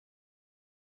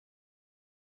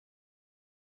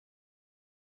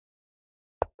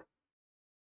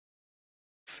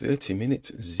30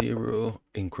 minutes, 0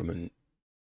 increment.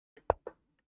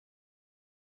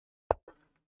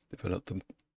 Develop the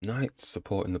knight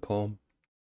supporting the pawn.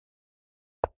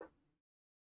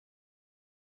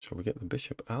 Shall we get the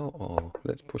bishop out, or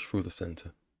let's push through the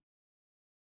center?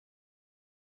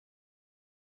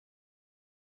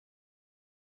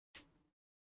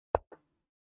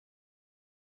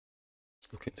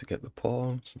 It's looking to get the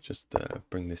pawn, so just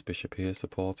bring this bishop here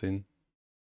supporting.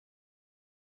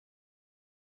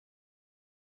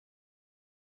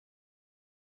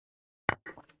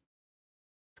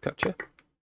 Let's capture.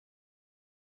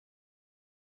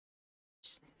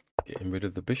 Getting rid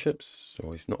of the bishops,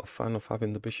 so he's not a fan of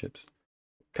having the bishops.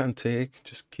 Can take,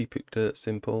 just keep it dirt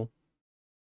simple.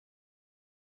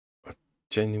 I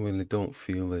genuinely don't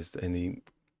feel there's any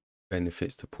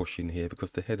benefits to pushing here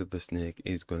because the head of the snake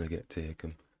is going to get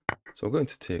taken. So we're going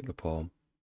to take the pawn,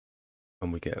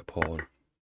 and we get a pawn.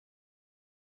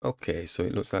 Okay, so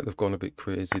it looks like they've gone a bit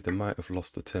crazy. They might have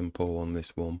lost the tempo on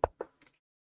this one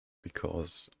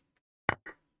because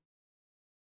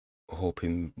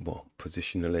hoping, well,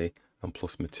 positionally and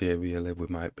plus materially we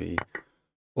might be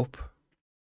up.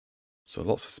 So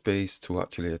lots of space to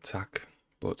actually attack,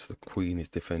 but the queen is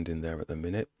defending there at the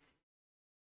minute.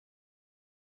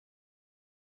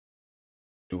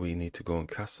 Do we need to go and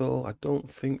castle? I don't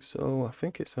think so. I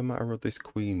think it's a matter of this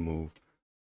queen move.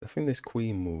 I think this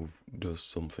queen move does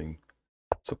something.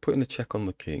 So putting a check on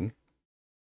the king.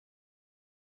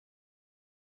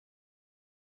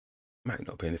 Might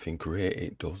not be anything great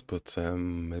it does, but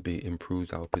maybe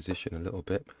improves our position a little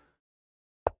bit.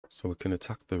 So we can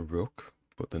attack the rook,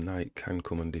 but the knight can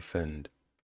come and defend.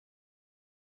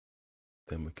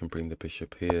 Then we can bring the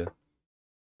bishop here.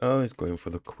 Oh, he's going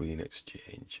for the queen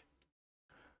exchange.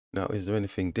 Now, is there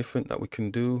anything different that we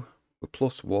can do? With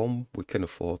 +1, we can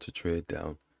afford to trade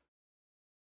down.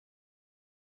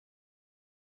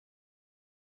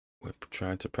 We're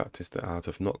trying to practice the art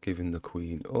of not giving the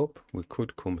queen up. We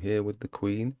could come here with the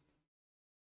queen.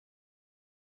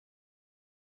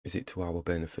 Is it to our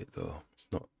benefit though? It's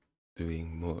not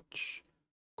doing much.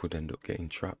 Could end up getting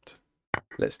trapped.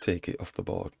 Let's take it off the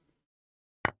board.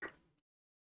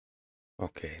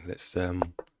 Okay, let's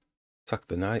attack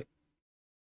the knight.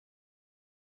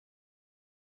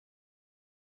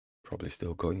 Probably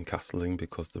still going castling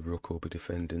because the rook will be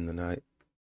defending the knight.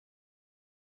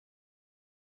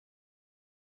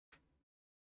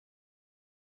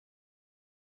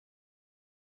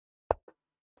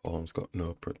 Pawn's got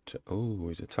no protect. Oh,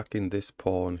 he's attacking this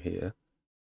pawn here.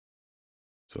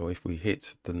 So if we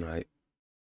hit the knight,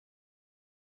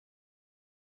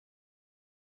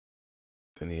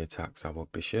 then he attacks our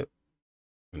bishop.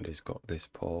 And he's got this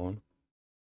pawn.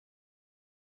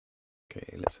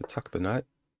 Okay, let's attack the knight.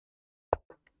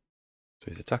 So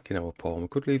he's attacking our pawn. We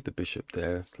could leave the bishop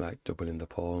there. It's like doubling the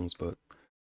pawns, but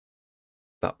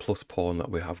that plus pawn that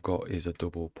we have got is a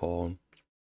double pawn.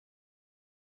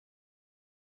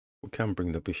 We can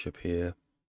bring the bishop here.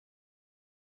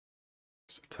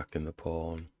 It's attacking the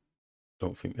pawn.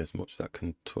 Don't think there's much that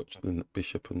can touch the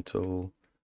bishop until...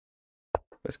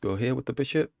 Let's go here with the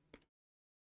bishop.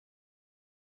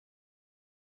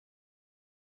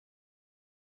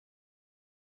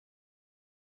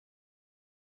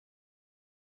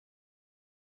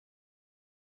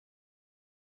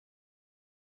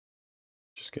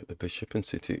 Just get the bishop and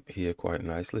sit it here quite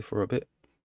nicely for a bit.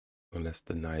 Unless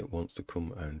the knight wants to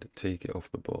come and take it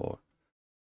off the board.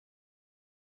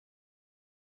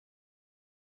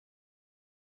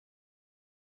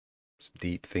 It's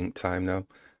deep think time now.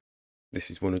 This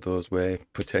is one of those where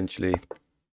potentially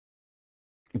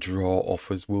draw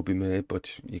offers will be made,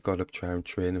 but you got to try and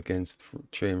train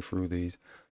through these.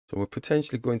 So we're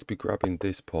potentially going to be grabbing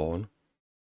this pawn,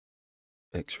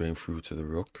 x-raying through to the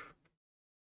rook.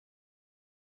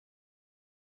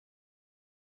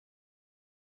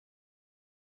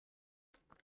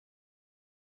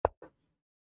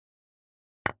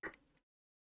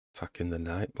 Attacking the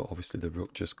knight, but obviously the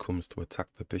rook just comes to attack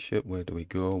the bishop. Where do we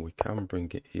go? We can bring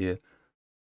it here,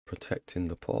 protecting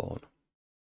the pawn.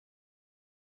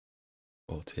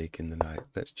 Or taking the knight.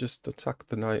 Let's just attack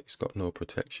the knight. It's got no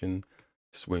protection.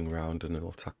 Swing round and it'll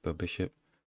attack the bishop.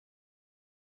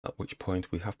 At which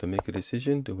point we have to make a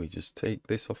decision. Do we just take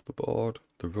this off the board?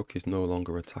 The rook is no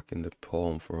longer attacking the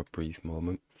pawn for a brief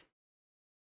moment.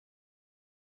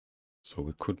 So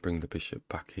we could bring the bishop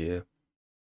back here.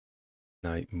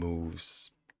 Knight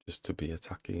moves just to be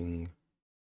attacking.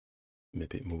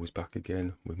 Maybe it moves back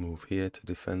again. We move here to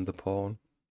defend the pawn.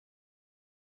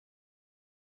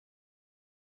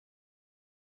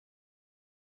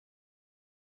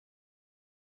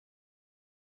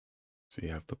 So you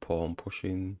have the pawn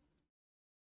pushing.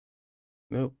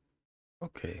 Nope.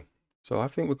 Okay. So I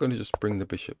think we're going to just bring the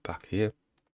bishop back here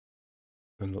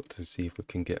and look to see if we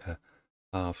can get a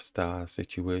half-star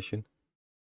situation.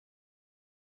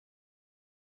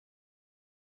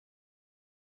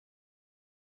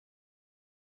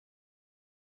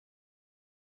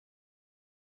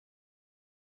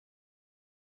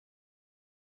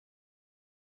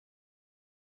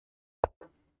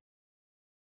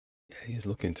 Yeah, he's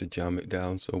looking to jam it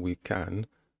down, so we can.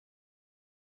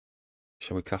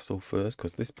 Shall we castle first?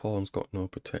 Because this pawn's got no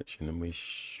protection and we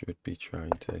should be trying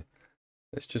to...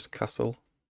 Let's just castle.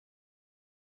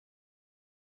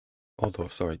 Although,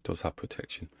 sorry, it does have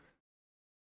protection.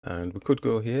 And we could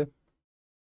go here.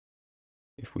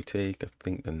 If we take, I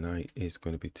think the knight is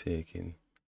going to be taking.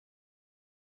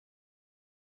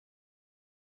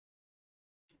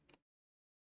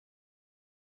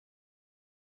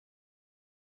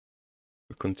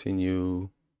 We continue.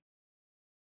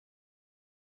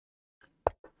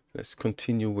 Let's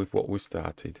continue with what we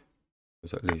started.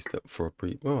 Because at least for a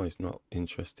brief... Oh, he's not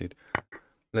interested.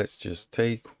 Let's just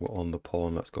take. We're on the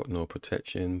pawn that's got no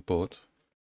protection, but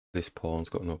this pawn's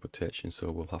got no protection,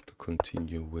 so we'll have to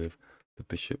continue with the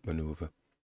bishop maneuver.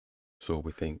 So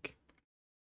we think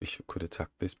bishop could attack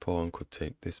this pawn, could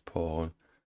take this pawn.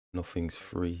 Nothing's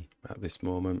free at this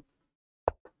moment.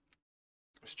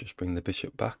 Let's just bring the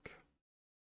bishop back.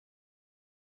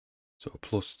 So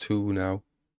 +2 now.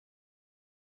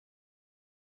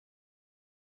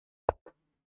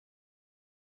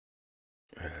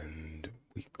 And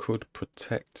we could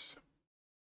protect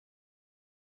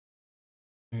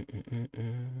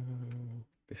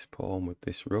this pawn with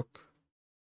this rook.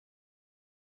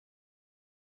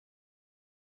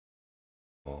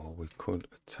 Or we could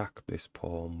attack this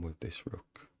pawn with this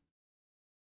rook.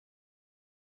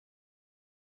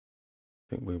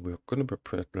 I think we're going to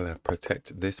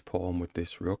protect this pawn with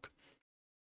this rook.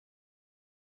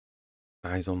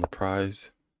 Eyes on the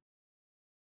prize.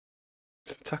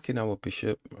 It's attacking our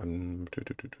bishop and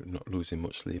not losing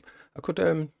much sleep. I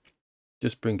could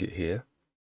just bring it here.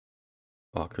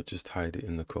 Or I could just hide it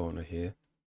in the corner here.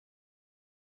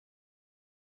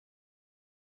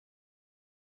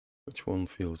 Which one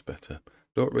feels better?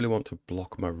 Don't really want to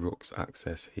block my rook's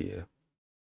access here.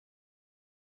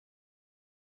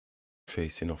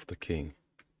 Facing off the king.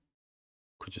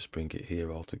 Could just bring it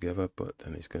here altogether, but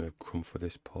then he's going to come for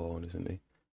this pawn, isn't he?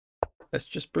 Let's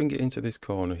just bring it into this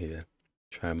corner here.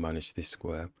 Try and manage this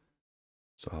square.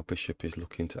 So our bishop is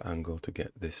looking to angle to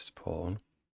get this pawn.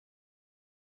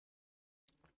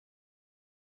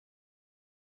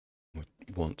 We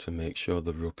want to make sure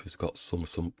the rook has got some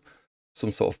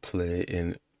sort of play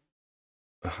in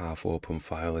a half open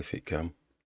file if it can.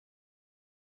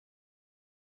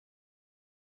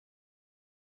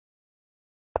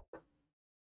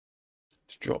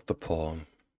 Let's drop the pawn.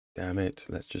 Damn it.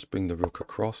 Let's just bring the rook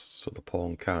across so the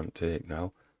pawn can't take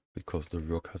now because the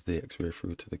rook has the x-ray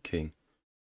through to the king.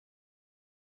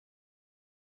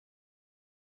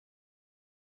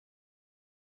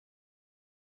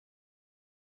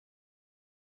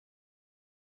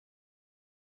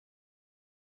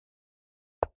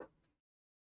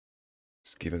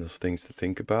 It's giving us things to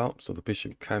think about. So the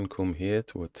bishop can come here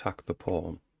to attack the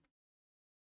pawn.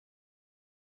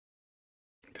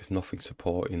 There's nothing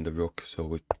supporting the rook, so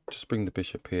we just bring the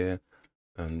bishop here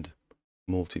and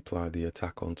multiply the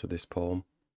attack onto this pawn.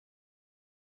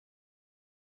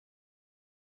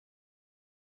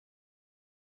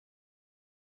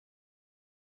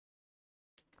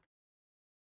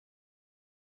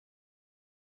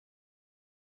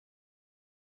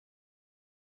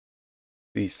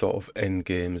 These sort of end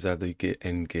games are the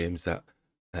end games that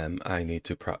I need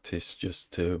to practice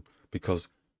because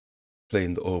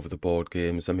playing the over the board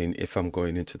games, I mean, if I'm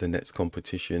going into the next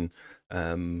competition,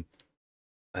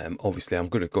 obviously I'm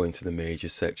going to go into the major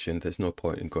section. There's no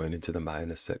point in going into the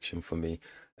minor section for me.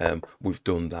 We've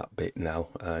done that bit now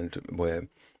and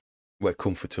we're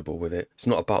comfortable with it. It's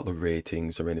not about the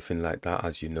ratings or anything like that,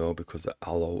 as you know, because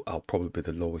I'll probably be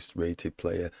the lowest rated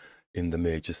player in the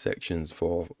major sections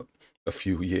for a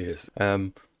few years.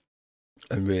 And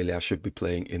really I should be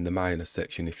playing in the minor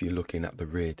section if you're looking at the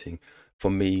rating. For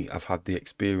me, I've had the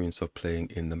experience of playing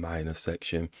in the minor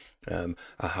section.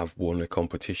 I have won a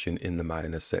competition in the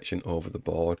minor section over the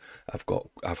board.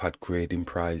 I've had grading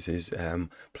prizes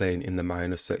playing in the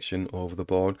minor section over the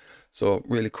board. So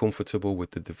really comfortable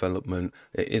with the development.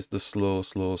 It is the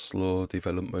slow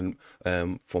development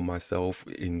for myself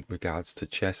in regards to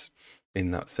chess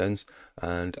in that sense,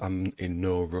 and I'm in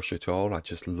no rush at all. I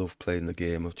just love playing the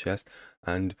game of chess,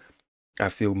 and I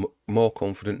feel more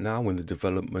confident now in the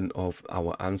development of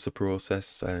our answer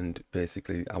process and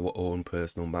basically our own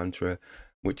personal mantra.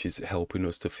 which is helping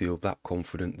us to feel that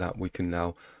confident that we can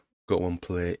now go and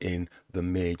play in the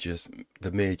major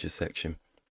section.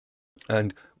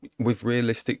 And with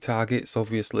realistic targets,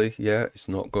 obviously, yeah, it's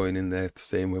not going in there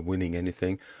saying we're winning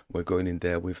anything. We're going in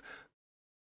there with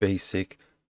basic,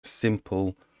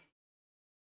 simple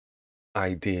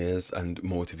ideas and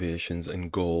motivations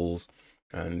and goals.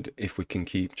 And if we can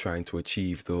keep trying to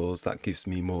achieve those, that gives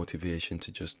me motivation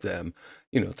to just, to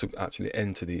actually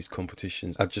enter these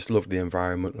competitions. I just love the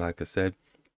environment, like I said.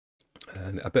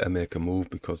 And I better make a move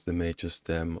because they may just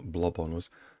blob on us.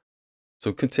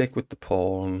 So we can take with the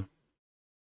pawn.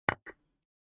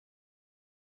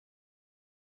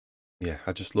 Yeah,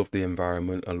 I just love the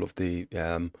environment. I love the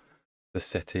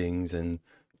settings and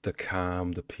the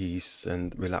calm, the peace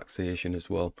and relaxation as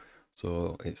well.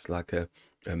 So it's like a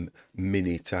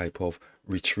mini type of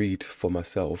retreat for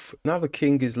myself. Now the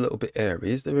king is a little bit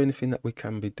airy. Is there anything that we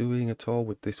can be doing at all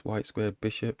with this white square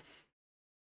bishop?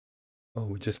 Oh,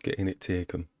 we're just getting it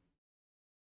taken.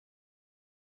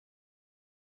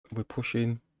 We're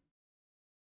pushing.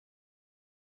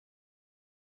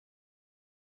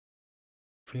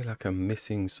 I feel like I'm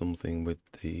missing something with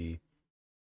the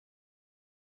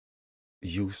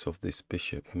use of this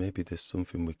bishop. Maybe there's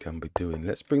something we can be doing.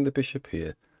 Let's bring the bishop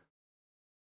here.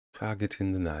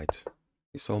 Targeting the knight.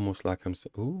 It's almost like I'm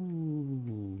saying,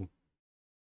 ooh.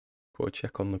 Put a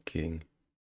check on the king.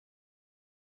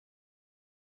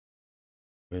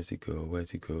 Where's he go?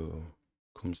 Where's he go?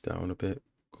 Comes down a bit.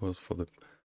 Goes for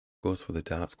the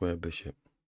dark square bishop.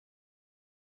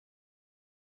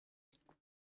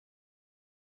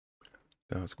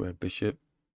 Dark square bishop.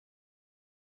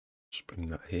 Just bring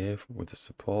that here with the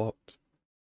support.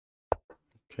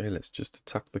 Okay, let's just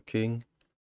attack the king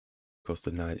because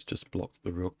the knight's just blocked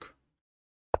the rook.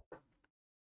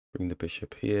 Bring the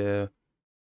bishop here.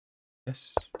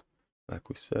 Yes, like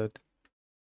we said.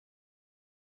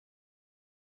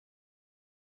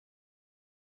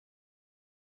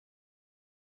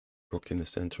 Rook in the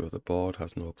center of the board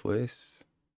has no place.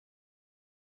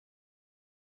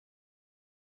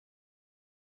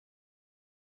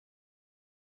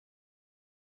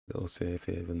 Little safe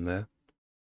haven there.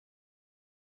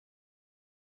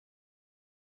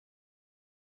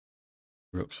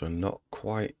 Rooks are not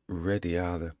quite ready,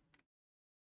 are they?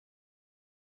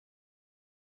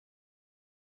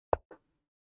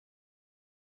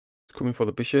 It's coming for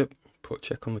the bishop. Put a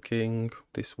check on the king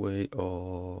this way,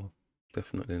 or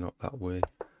definitely not that way.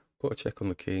 Put a check on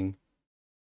the king.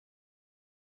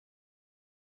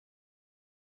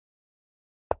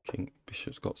 King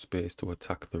bishop's got space to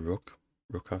attack the rook.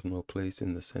 Rook has no place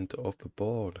in the center of the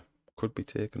board. Could be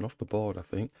taken off the board, I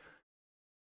think.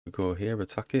 We go here,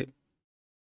 attack it.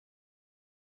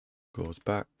 Goes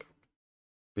back.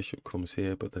 Bishop comes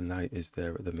here, but the knight is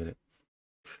there at the minute.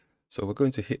 So we're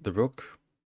going to hit the rook.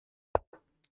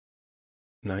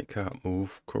 Knight can't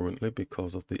move currently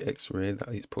because of the X-ray that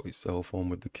it's put itself on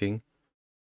with the king.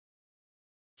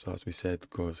 So as we said,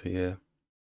 goes here.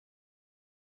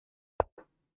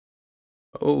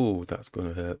 Oh, that's going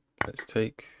to hurt. Let's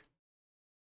take.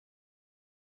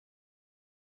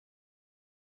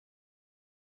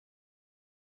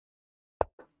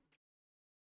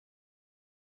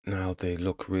 Now they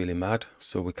look really mad.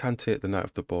 So we can take the knight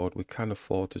off the board. We can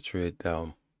afford to trade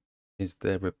down. Is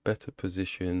there a better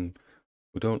position?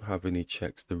 We don't have any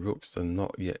checks. The rooks are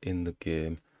not yet in the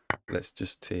game. Let's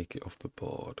just take it off the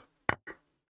board.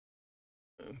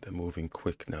 They're moving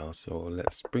quick now, so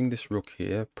let's bring this rook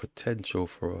here. Potential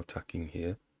for attacking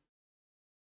here.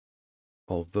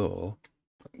 Although,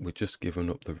 we're just giving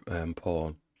up the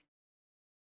pawn.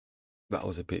 That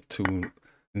was a bit too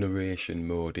narration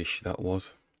mode-ish, that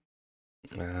was.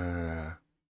 Ah.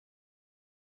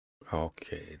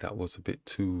 Okay, that was a bit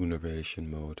too narration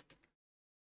mode.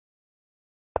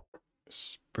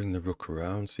 Let's bring the rook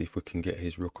around, see if we can get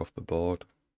his rook off the board.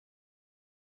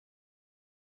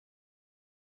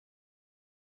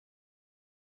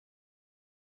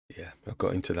 Yeah, I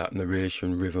got into that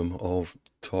narration rhythm of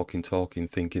talking,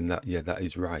 thinking that, yeah, that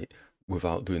is right,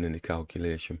 without doing any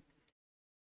calculation.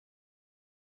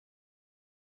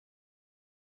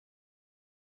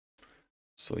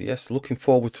 So yes, looking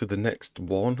forward to the next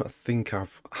one. I think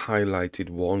I've highlighted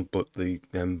one, but the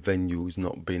venue's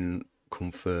not been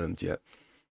confirmed yet.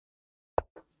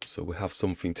 So we have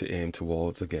something to aim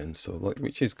towards again, so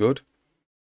which is good.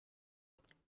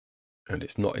 And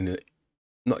it's not in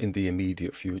the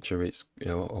immediate future, it's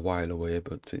a while away,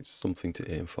 but it's something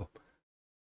to aim for.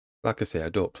 Like I say, I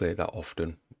don't play that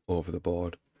often over the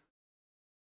board.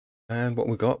 And what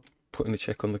we got? Putting a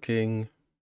check on the king.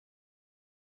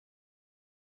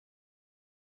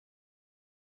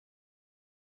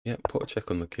 Yeah, put a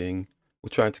check on the king. we're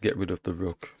trying to get rid of the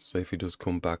rook. So if he does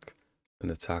come back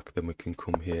and attack, then we can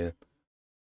come here.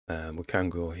 We can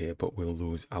go here, but we'll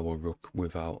lose our rook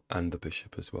without, and the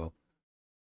bishop as well.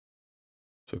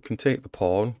 So we can take the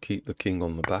pawn, keep the king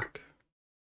on the back.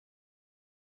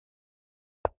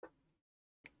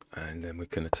 And then we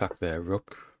can attack their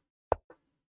rook.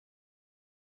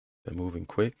 They're moving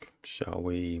quick. Shall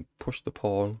we push the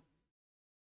pawn?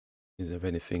 Is there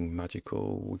anything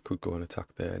magical? We could go and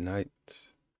attack their knight.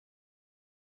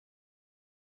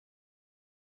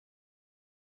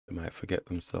 They might forget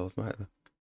themselves, might they?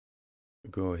 We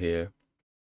go here.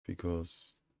 If he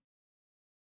goes...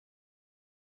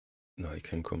 No, he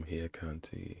can come here, can't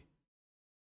he?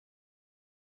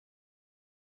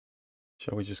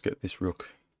 Shall we just get this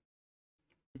rook?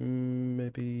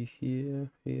 Maybe here.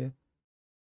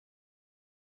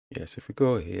 Yes, if we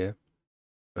go here,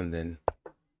 and then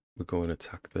we go and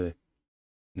attack the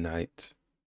knight,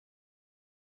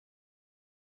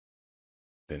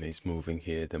 then he's moving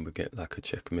here, then we get like a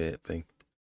checkmate thing.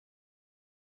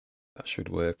 That should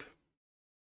work.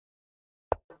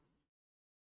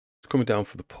 It's coming down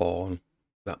for the pawn.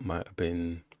 That might have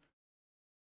been...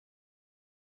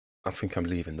 I think I'm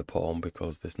leaving the pawn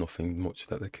because there's nothing much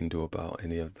that they can do about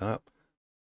any of that.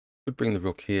 Could bring the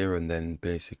rook here, and then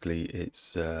basically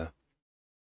it's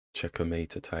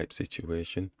checkmate type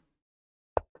situation.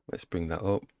 Let's bring that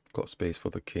up. Got space for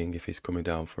the king if he's coming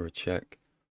down for a check.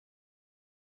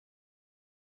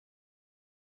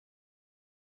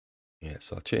 Yeah,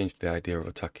 so I changed the idea of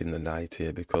attacking the knight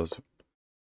here because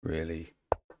really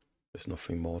there's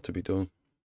nothing more to be done.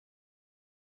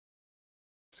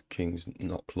 This king's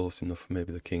not close enough.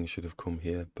 Maybe the king should have come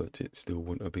here, but it still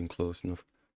wouldn't have been close enough.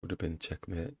 Would have been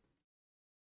checkmate.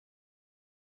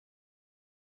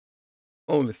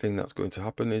 Only thing that's going to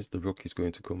happen is the rook is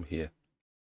going to come here.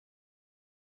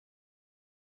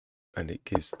 And it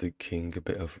gives the king a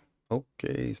bit of...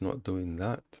 Okay, he's not doing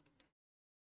that.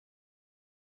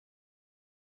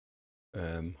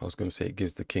 I was going to say it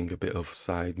gives the king a bit of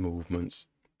side movements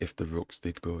if the rooks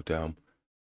did go down.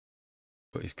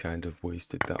 But he's kind of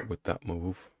wasted that with that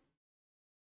move.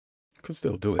 Could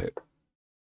still do it.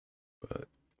 But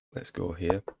let's go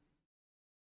here.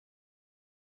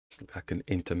 It's like an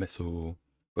intermezzo.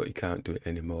 But he can't do it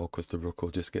anymore because the rook will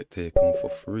just get taken for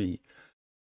free.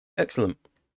 Excellent.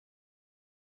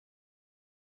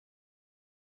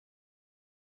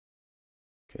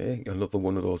 Okay, another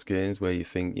one of those games where you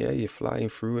think, yeah, you're flying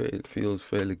through it. It feels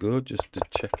fairly good. Just to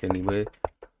check anyway.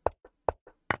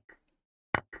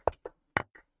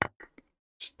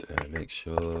 Just make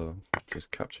sure.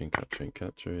 Just capturing.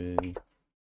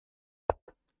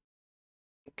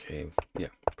 Okay, yeah.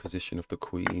 Position of the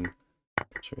queen.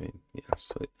 Capturing. Yeah,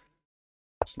 so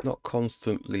it's not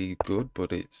constantly good,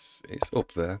 but it's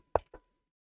up there.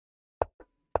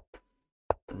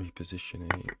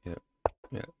 Repositioning.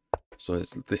 Yeah. So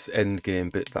it's this end game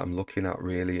bit that I'm looking at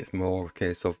really. It's more a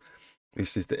case of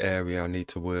this is the area I need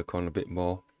to work on a bit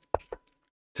more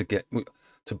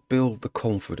to build the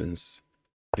confidence,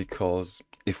 because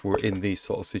if we're in these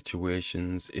sort of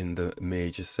situations in the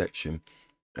major section,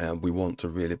 we want to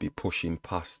really be pushing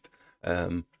past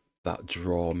that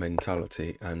draw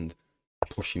mentality and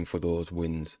pushing for those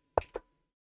wins.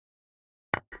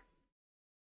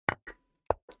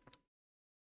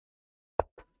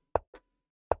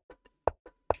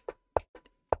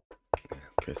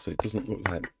 Okay, so it doesn't look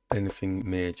like anything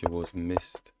major was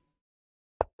missed.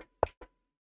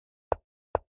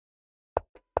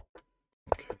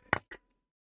 Okay.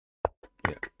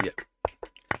 Yeah.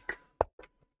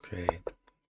 Okay.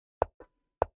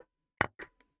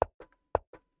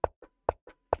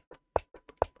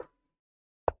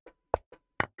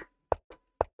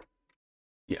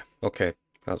 Yeah, okay.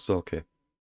 That's okay.